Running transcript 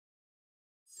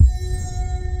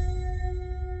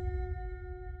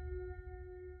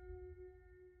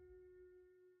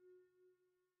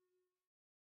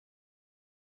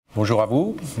Bonjour à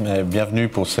vous, bienvenue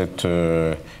pour cette...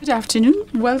 Good afternoon.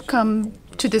 Welcome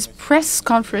to this press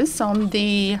conference on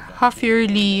the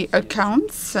half-yearly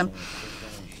accounts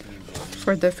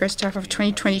for the first half of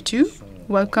 2022.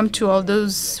 Welcome to all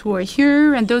those who are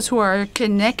here and those who are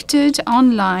connected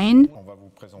online.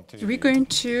 We're going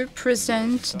to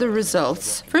present the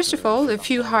results. First of all, a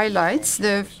few highlights.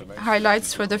 The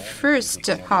highlights for the first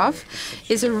half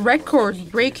is a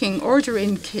record-breaking order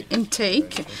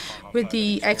intake with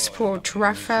the export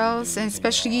Rafales, and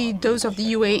especially those of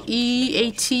the UAE,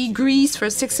 AT, Greece for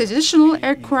 6 additional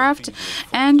aircraft,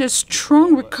 and a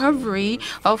strong recovery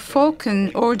of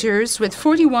Falcon orders with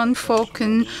 41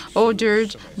 Falcon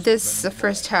ordered this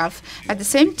first half. At the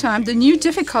same time, the new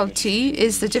difficulty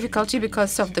is the difficulty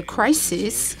because of the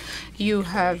crisis you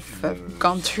have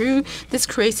gone through. This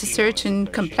creates a certain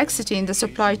complexity in the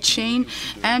supply chain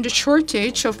and a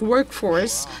shortage of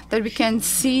workforce that we can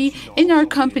see in our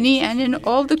company and in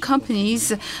all the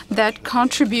companies that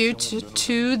contribute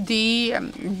to the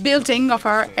building of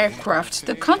our aircraft.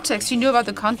 The context, you know about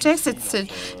the context, it's a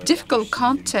difficult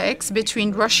context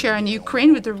between Russia and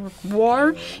Ukraine with the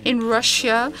war in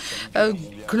Russia, a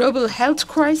global health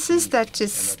crisis that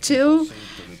is still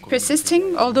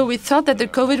persisting, although we thought that the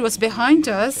COVID was behind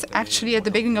us. Actually, at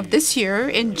the beginning of this year,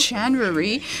 in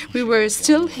January, we were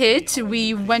still hit.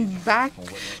 We went back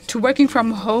to working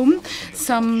from home.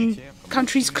 Some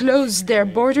countries closed their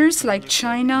borders, like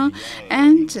China,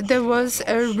 and there was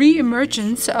a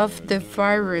re-emergence of the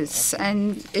virus,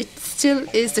 and it still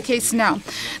is the case now.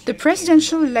 The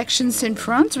presidential elections in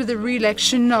France, with the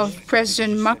re-election of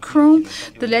President Macron,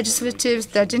 the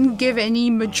legislatives that didn't give any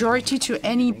majority to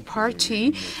any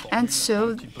party, and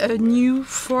so a new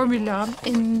formula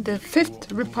in the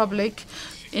Fifth Republic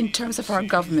in terms of our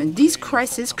government. These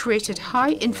crises created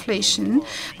high inflation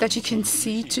that you can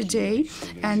see today,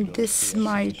 and this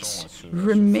might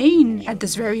remain at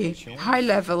this very high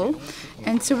level.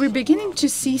 And so we're beginning to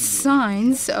see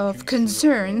signs of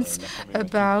concerns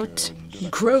about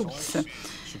growth.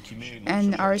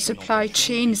 And our supply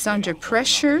chain is under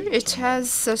pressure. It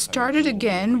has started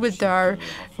again with our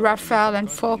Rafale and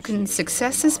Falcon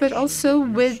successes, but also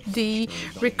with the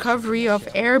recovery of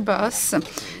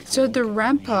Airbus. So the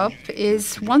ramp-up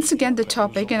is once again the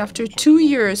topic, and after 2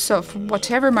 years of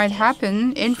whatever might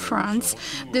happen in France,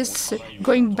 this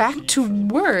going back to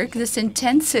work, this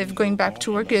intensive going back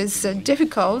to work is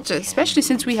difficult, especially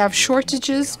since we have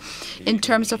shortages in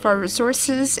terms of our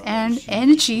resources, and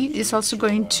energy is also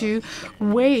going to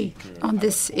weigh on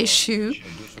this issue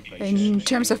in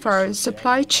terms of our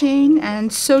supply chain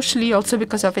and socially also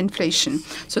because of inflation.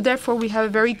 So therefore, we have a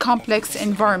very complex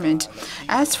environment.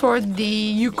 As for the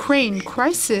Ukraine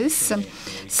crisis,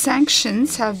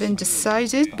 sanctions have been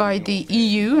decided by the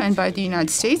EU and by the United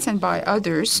States and by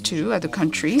others too, other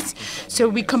countries. So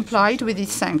we complied with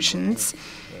these sanctions,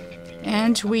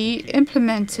 and we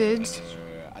implemented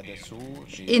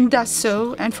in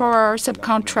Dassault and for our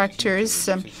subcontractors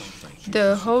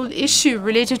the whole issue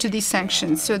related to these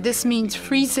sanctions. So this means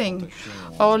freezing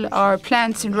all our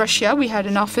plants in Russia. We had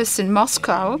an office in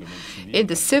Moscow in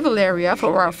the civil area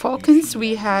for our Falcons.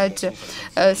 We had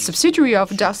a subsidiary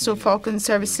of Dassault Falcon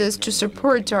Services to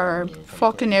support our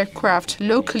Falcon aircraft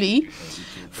locally,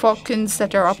 Falcons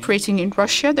that are operating in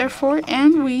Russia, therefore,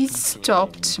 and we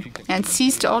stopped and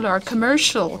ceased all our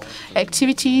commercial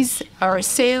activities, our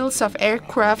sales of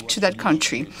aircraft to that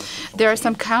country. There are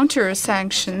some counter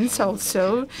sanctions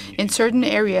also in certain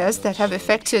areas that have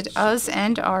affected us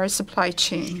and our supply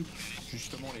chain.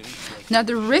 Now,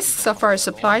 the risks of our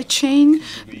supply chain,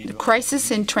 the crisis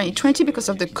in 2020 because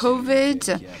of the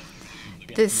COVID,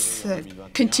 this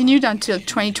continued until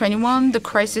 2021, the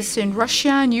crisis in Russia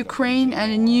and Ukraine,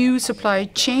 and a new supply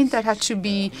chain that had to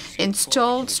be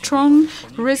installed. Strong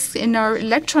risks in our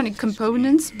electronic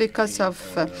components because of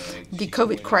the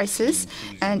COVID crisis.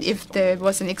 And if there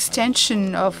was an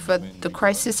extension of the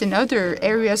crisis in other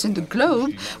areas in the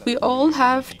globe, we all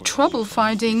have trouble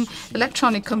finding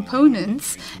electronic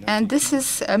components. And this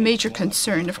is a major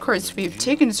concern. Of course, we've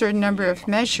taken a certain number of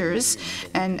measures.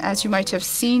 And as you might have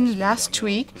seen last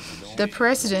week, the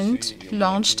President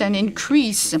launched and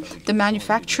increased the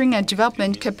manufacturing and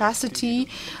development capacity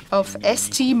of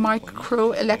ST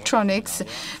Microelectronics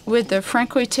with the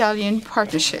Franco-Italian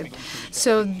partnership.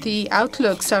 So the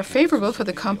outlooks are favorable for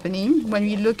the company. When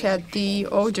we look at the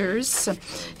orders,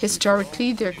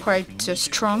 historically, they're quite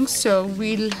strong. So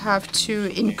we'll have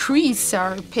to increase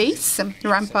our pace,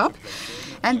 ramp up.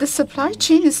 And the supply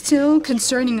chain is still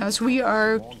concerning us. We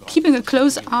are keeping a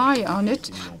close eye on it,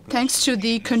 thanks to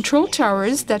the control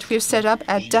towers that we've set up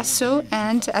at Dassault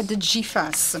and at the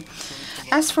GFAS.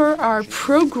 As for our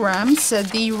programs,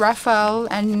 the Rafale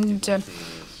and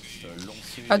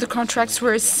other contracts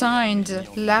were signed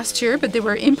last year, but they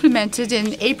were implemented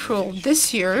in April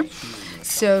this year.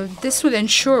 So this will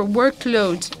ensure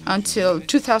workload until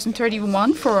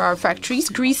 2031 for our factories.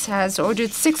 Greece has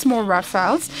ordered 6 more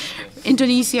Rafales.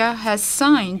 Indonesia has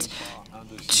signed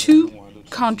 2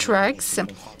 contracts,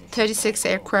 36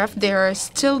 aircraft. They are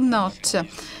still not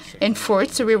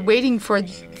enforced, so we're waiting for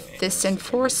this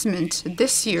enforcement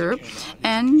this year.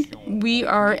 And we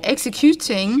are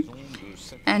executing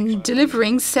and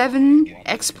delivering 7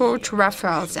 export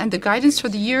Rafales. And the guidance for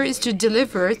the year is to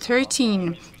deliver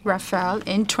 13 Rafale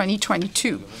in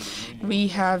 2022. We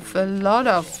have a lot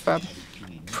of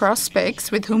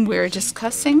prospects with whom we're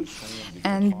discussing,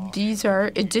 and these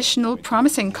are additional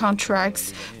promising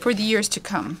contracts for the years to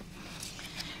come.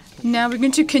 Now we're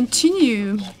going to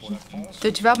continue the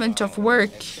development of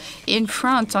work in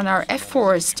France on our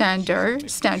F4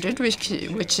 standard,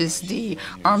 which is the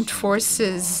armed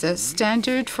forces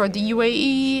standard for the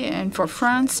UAE and for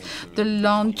France, the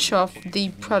launch of the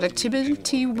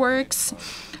productivity works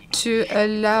to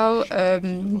allow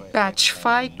batch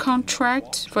 5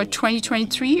 contract for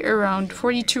 2023, around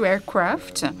 42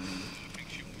 aircraft.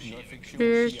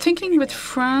 We're thinking with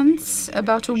France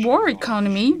about a war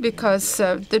economy because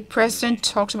the president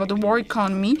talked about the war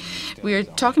economy. We're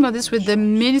talking about this with the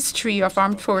Ministry of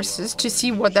Armed Forces to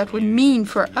see what that would mean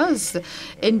for us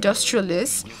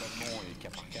industrialists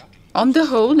on the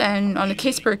whole and on a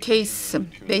case-per-case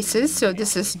basis. So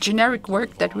this is generic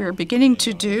work that we're beginning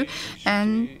to do,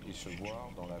 and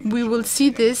we will see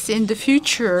this in the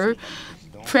future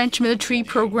French military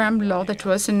program law that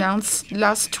was announced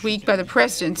last week by the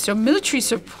president. So military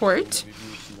support,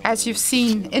 as you've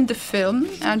seen in the film.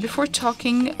 And before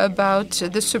talking about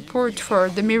the support for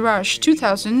the Mirage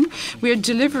 2000, we are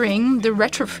delivering the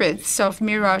retrofits of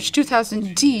Mirage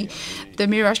 2000D. The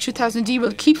Mirage 2000D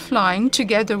will keep flying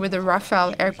together with the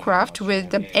Rafale aircraft with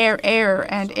the air-air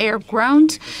and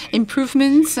air-ground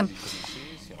improvements.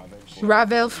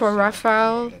 Ravel for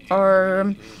Rafale,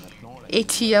 or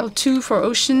ATL2 for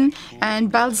Ocean, and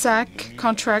Balzac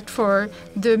contract for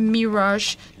the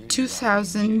Mirage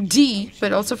 2000D,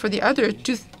 but also for the other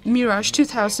Mirage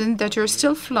 2000 that are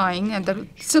still flying and that will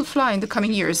still fly in the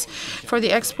coming years. For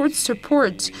the export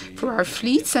support for our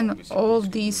fleets and all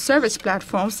the service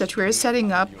platforms that we're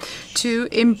setting up to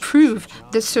improve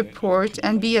the support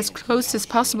and be as close as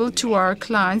possible to our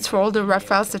clients for all the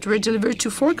Rafales that were delivered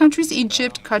to 4 countries: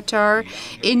 Egypt, Qatar,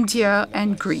 India,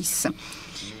 and Greece.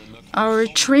 Our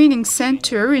training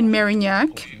center in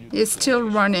Mérignac is still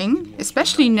running,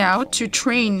 especially now to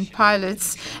train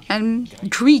pilots and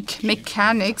Greek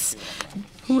mechanics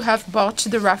who have bought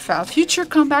the Rafale. Future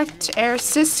Combat Air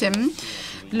System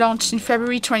launched in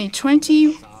February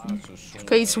 2020.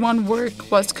 Phase 1 work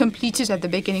was completed at the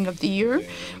beginning of the year.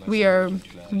 We are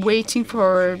waiting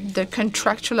for the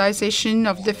contractualization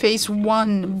of the Phase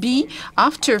 1B.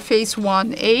 After Phase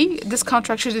 1A, this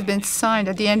contract should have been signed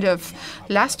at the end of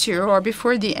last year or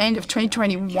before the end of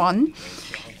 2021.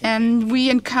 And we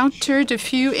encountered a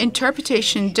few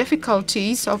interpretation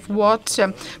difficulties of what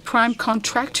prime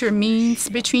contractor means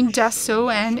between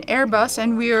Dassault and Airbus,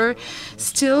 and we are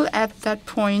still at that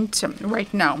point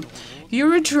right now.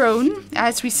 Eurodrone,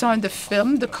 as we saw in the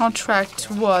film, the contract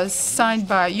was signed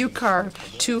by UCAR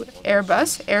to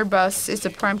Airbus. Airbus is the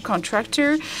prime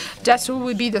contractor. Dassault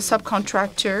will be the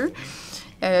subcontractor.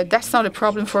 That's not a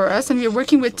problem for us. And we're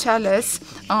working with Thales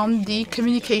on the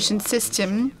communication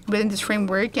system within this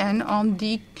framework and on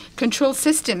the control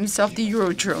systems of the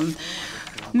Eurodrone.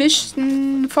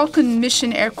 Falcon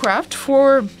mission aircraft.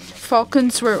 4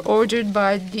 Falcons were ordered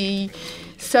by the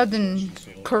Southern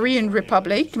Korean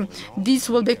Republic. These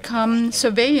will become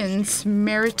surveillance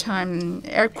maritime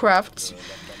aircraft.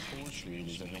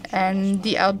 And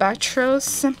the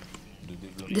Albatros,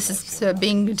 this is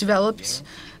being developed.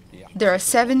 There are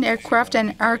 7 aircraft,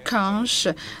 and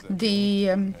Archange,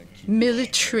 the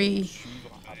military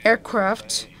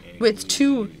aircraft, with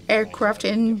 2 aircraft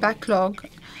in backlog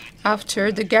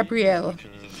after the Gabrielle.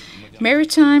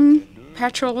 Maritime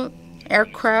patrol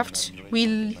aircraft,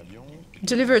 we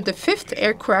delivered the 5th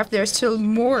aircraft. There's still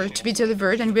more to be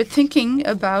delivered, and we're thinking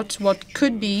about what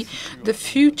could be the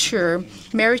future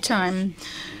maritime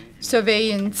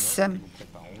surveillance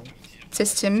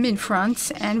system in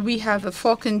France. And we have a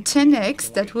Falcon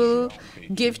 10X that will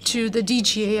give to the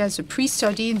DGA as a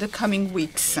pre-study in the coming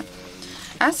weeks.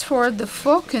 As for the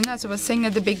Falcon, as I was saying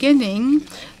at the beginning,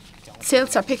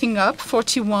 sales are picking up,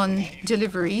 41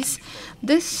 deliveries.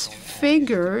 This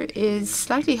figure is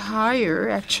slightly higher,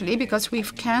 actually, because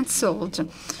we've canceled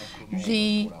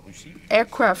the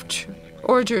aircraft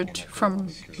ordered from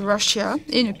Russia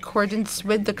in accordance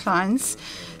with the clients,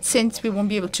 since we won't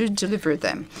be able to deliver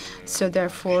them. So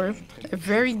therefore, a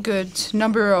very good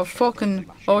number of Falcon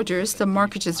orders. The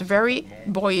market is very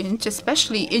buoyant,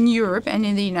 especially in Europe and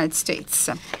in the United States.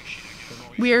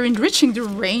 We are enriching the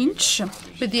range.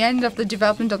 With the end of the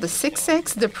development of the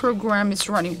 6X, the program is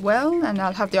running well, and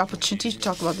I'll have the opportunity to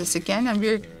talk about this again. And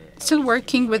we're still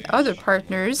working with other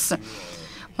partners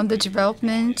on the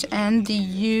development and the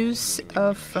use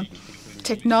of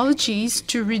technologies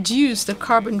to reduce the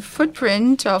carbon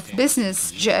footprint of business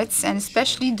jets, and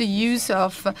especially the use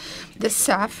of the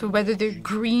SAF, whether they're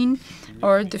green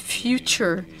or the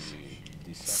future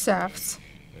SAFs,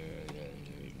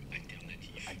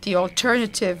 the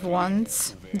alternative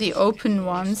ones, the open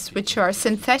ones, which are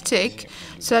synthetic,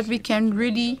 so that we can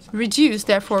really reduce,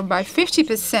 therefore, by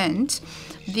 50%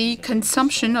 the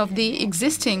consumption of the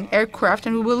existing aircraft,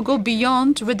 and we will go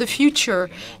beyond with the future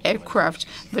aircraft.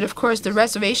 But of course, the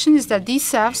reservation is that these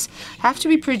SAFs have to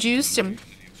be produced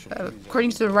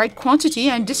according to the right quantity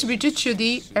and distributed to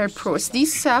the airports.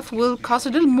 These SAF will cost a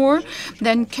little more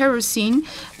than kerosene,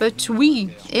 but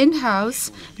we,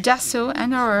 in-house, Dassault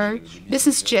and our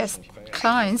business jet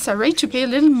clients are ready to pay a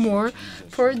little more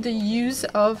for the use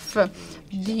of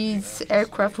these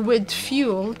aircraft with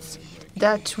fuels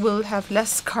that will have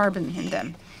less carbon in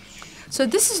them. So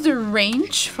this is the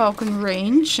range, Falcon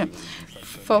range.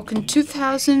 Falcon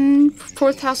 2000,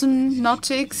 4000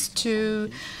 nautics to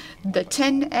the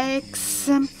 10X.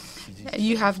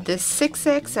 You have the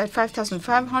 6X at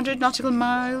 5,500 nautical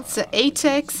miles,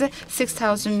 8X,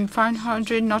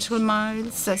 6,500 nautical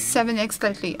miles, 7X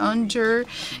slightly under,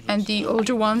 and the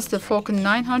older ones, the Falcon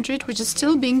 900, which is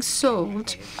still being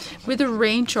sold with a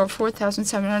range of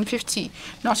 4,750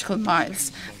 nautical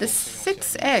miles. The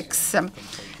 6X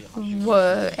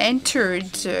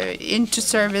entered into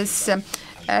service,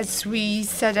 as we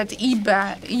said, at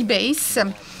eBay's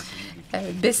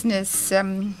business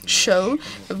show.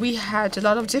 We had a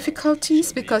lot of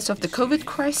difficulties because of the COVID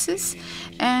crisis,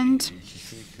 and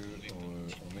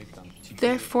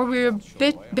therefore we're a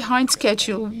bit behind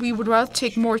schedule. We would rather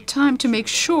take more time to make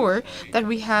sure that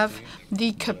we have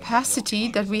the capacity,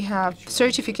 that we have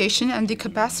certification and the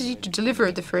capacity to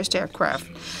deliver the first aircraft.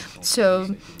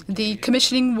 So the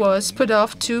commissioning was put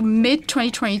off to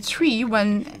mid-2023,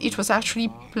 when it was actually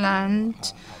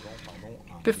planned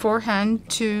beforehand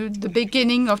to the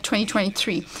beginning of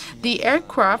 2023. The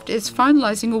aircraft is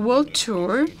finalizing a world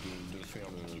tour.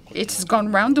 It has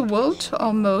gone around the world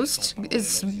almost.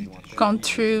 It's gone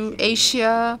through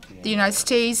Asia, the United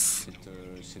States,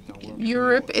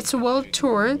 Europe. It's a world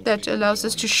tour that allows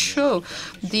us to show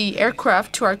the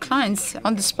aircraft to our clients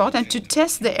on the spot and to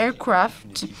test the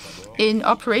aircraft in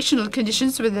operational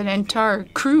conditions with an entire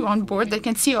crew on board that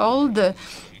can see all the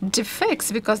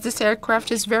defects, because this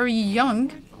aircraft is very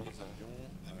young.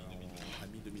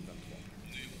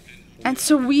 And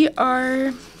so we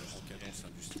are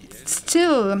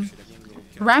still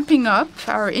ramping up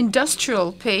our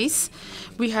industrial pace.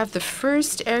 We have the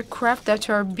first aircraft that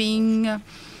are being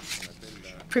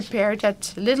prepared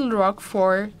at Little Rock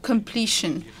for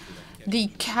completion. The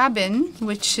cabin,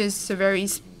 which is a very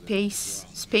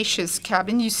spacious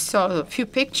cabin, you saw a few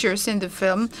pictures in the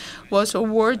film, was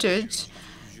awarded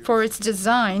for its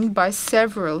design by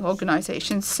several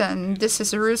organizations, and this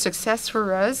is a real success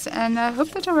for us, and I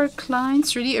hope that our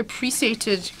clients really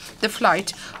appreciated the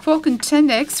flight. Falcon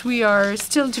 10X, we are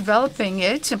still developing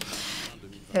it.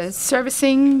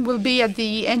 Servicing will be at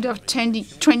the end of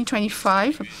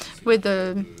 2025 with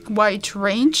a wide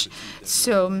range.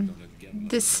 So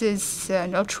this is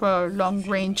an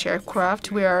ultra-long-range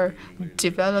aircraft. We are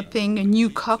developing a new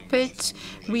cockpit.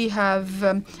 We have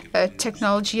a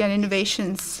technology and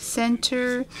innovations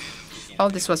center. All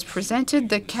this was presented.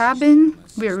 The cabin,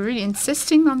 we're really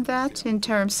insisting on that in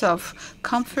terms of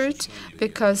comfort,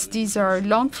 because these are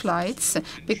long flights,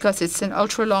 because it's an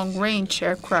ultra-long-range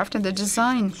aircraft, and the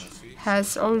design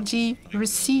has already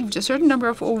received a certain number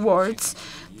of awards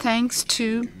thanks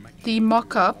to the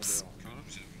mock-ups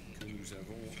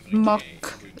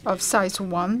of size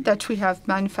 1 that we have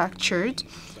manufactured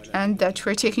and that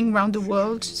we're taking around the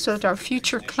world, so that our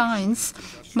future clients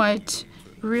might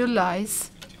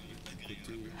realize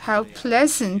how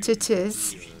pleasant it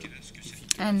is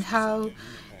and how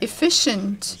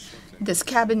efficient this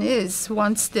cabin is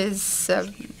once this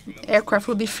aircraft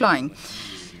will be flying.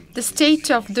 The state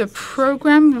of the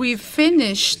program, we've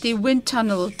finished the wind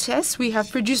tunnel test. We have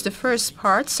produced the first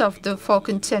parts of the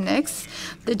Falcon 10X.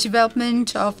 The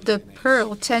development of the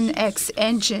Pearl 10X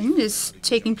engine is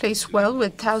taking place well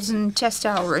with 1,000 test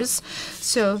hours.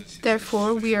 So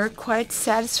therefore, we are quite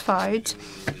satisfied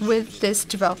with this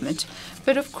development.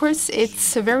 But of course,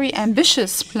 it's a very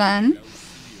ambitious plan,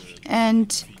 and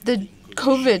the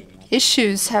COVID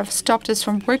issues have stopped us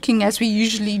from working as we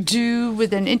usually do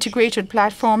with an integrated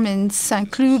platform in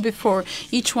Saint-Cloud before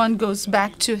each one goes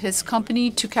back to his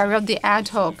company to carry out the ad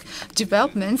hoc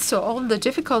development. So all the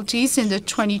difficulties in the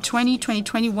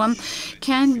 2020-2021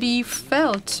 can be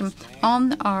felt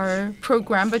on our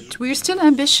program, but we're still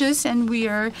ambitious and we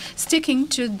are sticking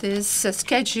to this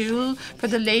schedule for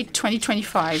the late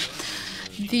 2025.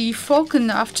 The Falcon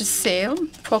after sale,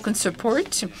 Falcon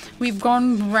support, we've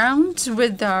gone round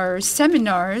with our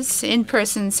seminars,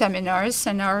 in-person seminars,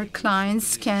 and our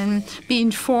clients can be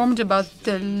informed about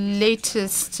the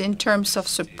latest in terms of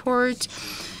support,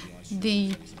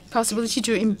 the possibility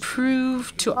to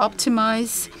improve, to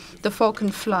optimize the Falcon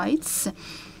flights.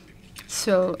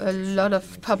 So a lot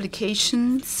of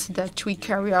publications that we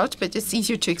carry out, but it's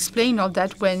easier to explain all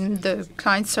that when the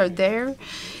clients are there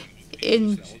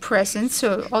in presence.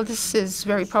 So all this is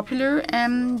very popular,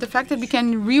 and the fact that we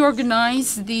can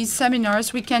reorganize these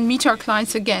seminars, we can meet our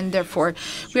clients again. Therefore,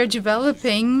 we are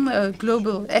developing a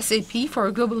global SAP for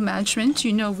global management.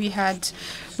 You know, we had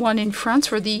one in France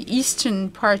for the eastern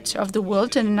part of the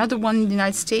world and another one in the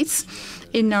United States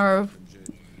in our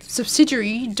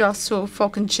subsidiary Dassault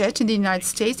Falcon Jet in the United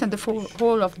States and the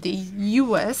whole of the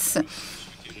US,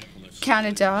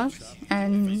 Canada,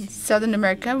 and Southern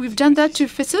America. We've done that to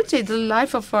facilitate the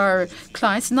life of our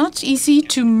clients. Not easy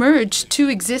to merge two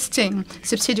existing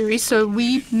subsidiaries, so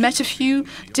we met a few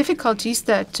difficulties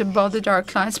that bothered our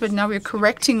clients, but now we're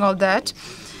correcting all that.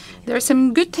 There are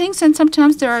some good things and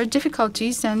sometimes there are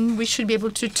difficulties, and we should be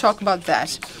able to talk about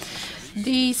that.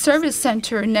 The service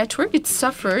center network, it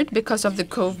suffered because of the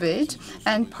COVID,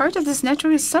 and part of this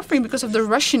network is suffering because of the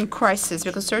Russian crisis,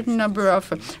 because a certain number of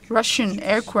Russian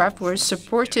aircraft were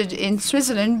supported in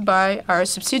Switzerland by our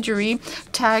subsidiary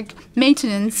TAG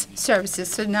Maintenance Services.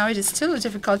 So now it is still a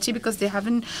difficulty because they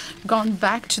haven't gone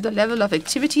back to the level of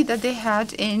activity that they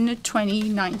had in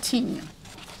 2019.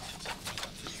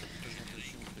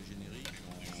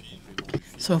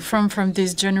 So from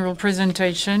this general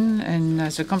presentation, and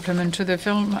as a complement to the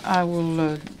film, I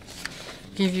will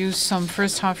give you some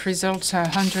first half results.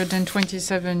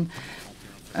 127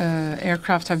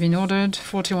 aircraft have been ordered,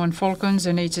 41 Falcons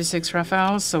and 86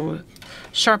 Rafales. So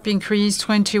sharp increase,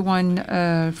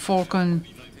 21 Falcon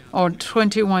or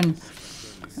 21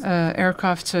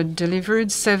 aircraft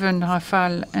delivered, 7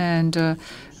 Rafale and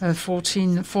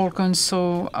 14 Falcons.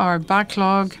 So our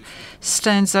backlog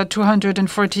stands at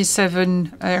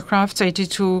 247 aircraft,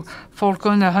 82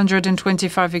 Falcon,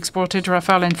 125 exported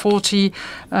Rafale, and 40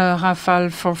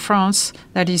 Rafale for France.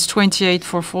 That is 28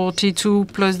 for 42,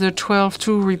 plus the 12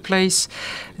 to replace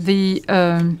the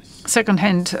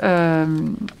second-hand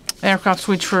aircraft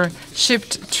which were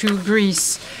shipped to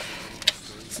Greece.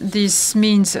 This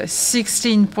means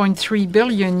 16.3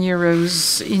 billion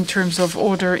euros in terms of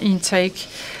order intake.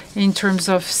 In terms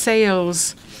of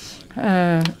sales,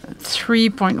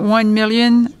 3.1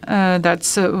 million,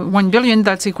 that's 1 billion,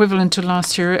 that's equivalent to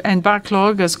last year. And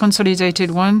backlog, as consolidated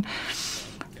one,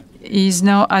 is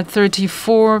now at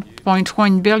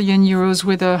 34.1 billion euros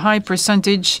with a high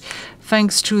percentage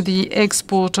thanks to the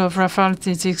export of Rafale.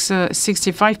 It is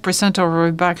 65% of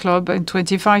our backlog and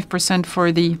 25%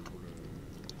 for the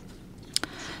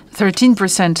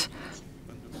 22%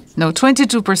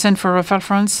 for Rafale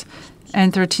France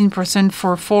and 13%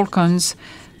 for Falcons,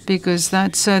 because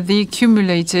that's the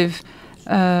cumulative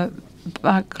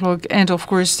backlog. And of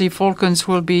course, the Falcons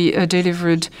will be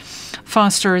delivered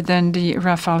faster than the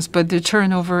Rafales, but the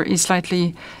turnover is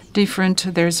slightly different.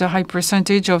 There's a high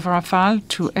percentage of Rafale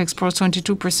to export,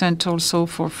 22% also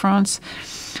for France,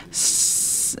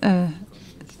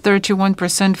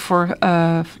 31% for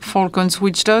Falcons,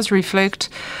 which does reflect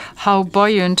how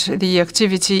buoyant the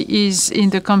activity is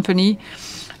in the company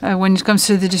when it comes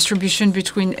to the distribution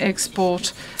between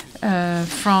export,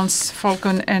 France,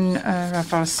 Falcon, and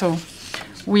Rafale. So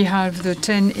we have the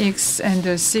 10X and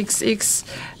the 6X,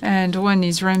 and one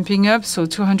is ramping up, so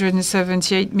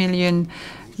 278 million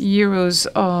euros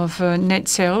of net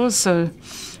sales,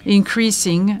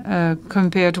 increasing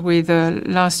compared with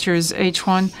last year's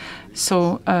H1.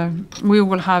 So we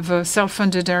will have a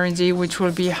self-funded R&D, which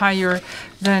will be higher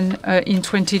than in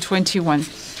 2021.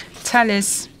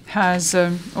 Thales has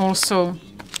also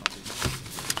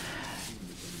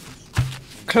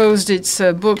closed its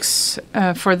books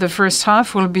for the first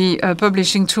half. Will be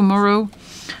publishing tomorrow.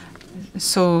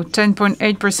 So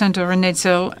 10.8% of our net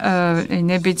sale, in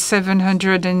EBIT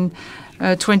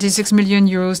 726 million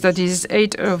euros. That is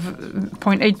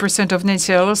 8.8% of net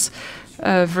sales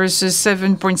versus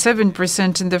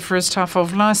 7.7% in the first half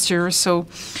of last year. So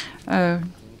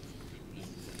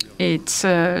it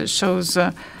shows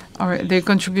their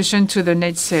contribution to the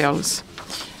net sales.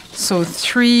 So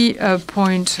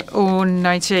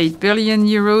 3.098 billion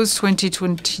euros,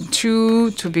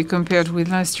 2022, to be compared with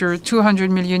last year,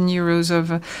 200 million euros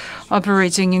of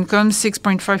operating income,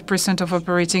 6.5% of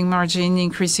operating margin,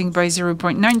 increasing by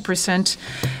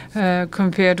 0.9%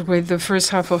 compared with the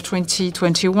first half of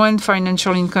 2021.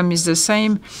 Financial income is the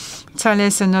same.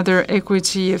 Thales and other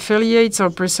equity affiliates, our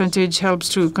percentage helps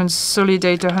to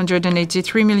consolidate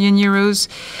 183 million euros.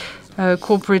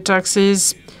 Corporate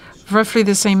taxes, roughly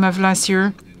the same as last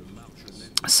year.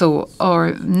 So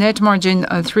our net margin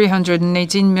of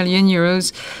 318 million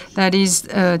euros, that is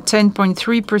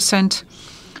 10.3%,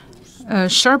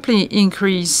 sharply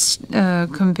increased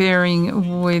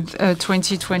comparing with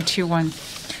 2021.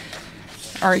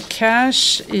 Our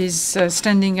cash is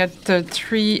standing at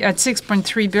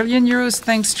 6.3 billion euros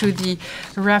thanks to the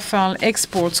Rafale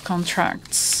exports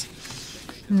contracts.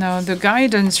 Now the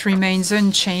guidance remains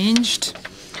unchanged.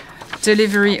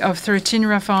 Delivery of 13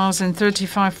 Rafales and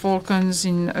 35 Falcons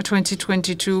in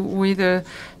 2022, with a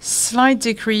slight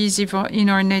decrease in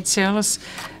our net sales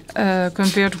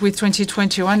compared with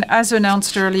 2021, as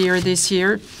announced earlier this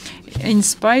year, in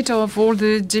spite of all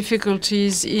the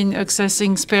difficulties in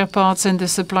accessing spare parts and the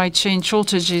supply chain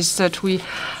shortages that we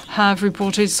have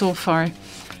reported so far.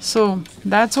 So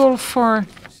that's all for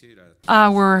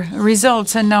our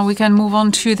results, and now we can move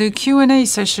on to the Q&A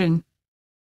session.